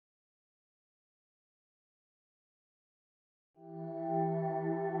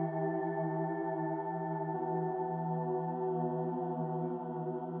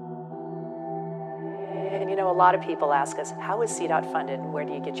know a lot of people ask us, how is C-Dot funded and where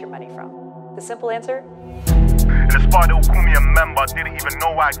do you get your money from? The simple answer? In the spot they'll call me a member, didn't even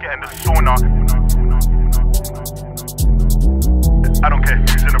know why I get in the sauna. I don't care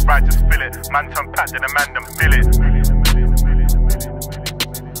who's in the ride, just feel it. Man turn packed and the man them feel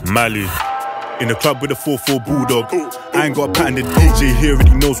it. Mali. In the club with a 4-4 bulldog. I ain't got a patent, the DJ here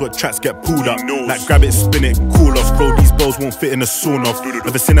already knows what tracks get pulled up. Like grab it, spin it, cool off. Bro, these bells won't fit in a sawn off.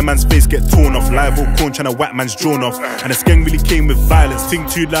 Never seen a man's face get torn off. Live or corn trying to whack man's drawn off. And the skeng really came with violence. Think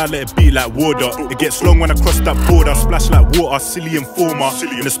too loud, let it beat like water. It gets long when I cross that border. Splash like water, silly informer.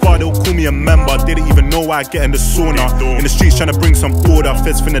 In the spot they'll call me a member. They didn't even know why I get in the sauna. In the streets trying to bring some order.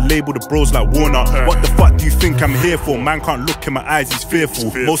 Feds finna label the bros like Warner. What the fuck do you think I'm here for? Man can't look in my eyes, he's fearful.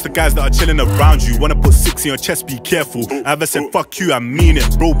 Most of the guys that are chilling around you wanna put 6 in your chest, be careful. I ever said fuck you, I mean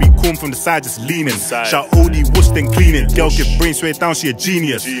it. Bro be corn from the side, just leaning. Shout OD, whoosh, then clean it. Girl give brain straight down, she a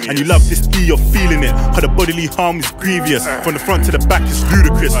genius. And you love this D, you're feeling it. Her the bodily harm is grievous. From the front to the back is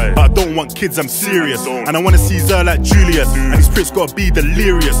ludicrous. But I don't want kids, I'm serious. And I wanna see Zer like Julius. And these pricks gotta be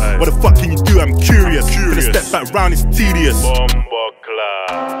delirious. What the fuck can you do, I'm curious. Gonna step back round, it's tedious.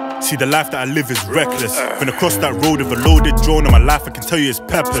 See, the life that I live is reckless. Finna cross that road with a loaded drone on my life, I can tell you it's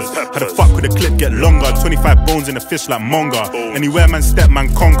peppers. How the fuck could a clip get longer? 25 bones in a fish like Monga. Anywhere man step,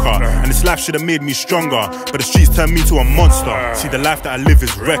 man conquer. And this life should've made me stronger, but the streets turned me to a monster. See, the life that I live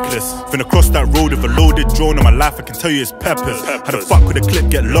is reckless. Finna cross that road with a loaded drone on my life, I can tell you it's peppers. How the fuck could a clip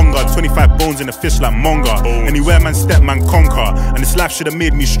get longer? 25 bones in a fish like Monga. Anywhere man step, man conquer. And this life should've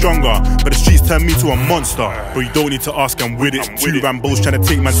made me stronger, but the streets turned me to a monster. But you don't need to ask, I'm with it. Two Rambos trying to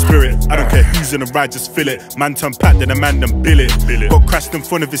take man's spirit. I don't care who's in the ride, just feel it. Man turn packed, then the man them bill it. Got crashed in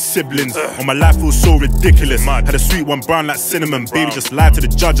front of his siblings. On my life feels so ridiculous. Had a sweet one brown like cinnamon. Baby just lied to the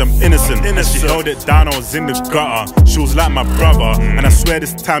judge, I'm innocent. And she held it down, I was in the gutter. She was like my brother. And I swear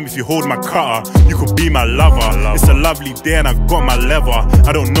this time if you hold my cutter, you could be my lover. It's a lovely day and I got my lever.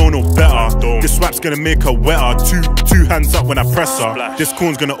 I don't know no better. This swap's gonna make her wetter. Two hands up when I press her. This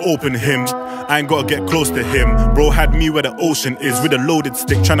corn's gonna open him. I ain't gotta get close to him. Bro had me where the ocean is, with a loaded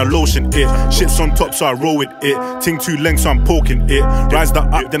stick tryna lotion it. Shit's on top so I roll with it. Ting too length so I'm poking it. Rise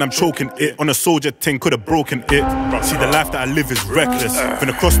that up then I'm choking it. On a soldier ting could've broken it. See, the life that I live is reckless.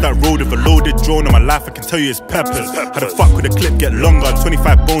 Finna cross that road with a loaded drone on my life, I can tell you it's peppers. How the fuck could a clip get longer?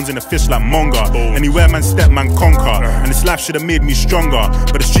 25 bones in a fish like Monga. Anywhere man step, man conquer. And this life should've made me stronger,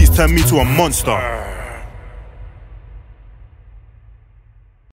 but the streets turned me to a monster.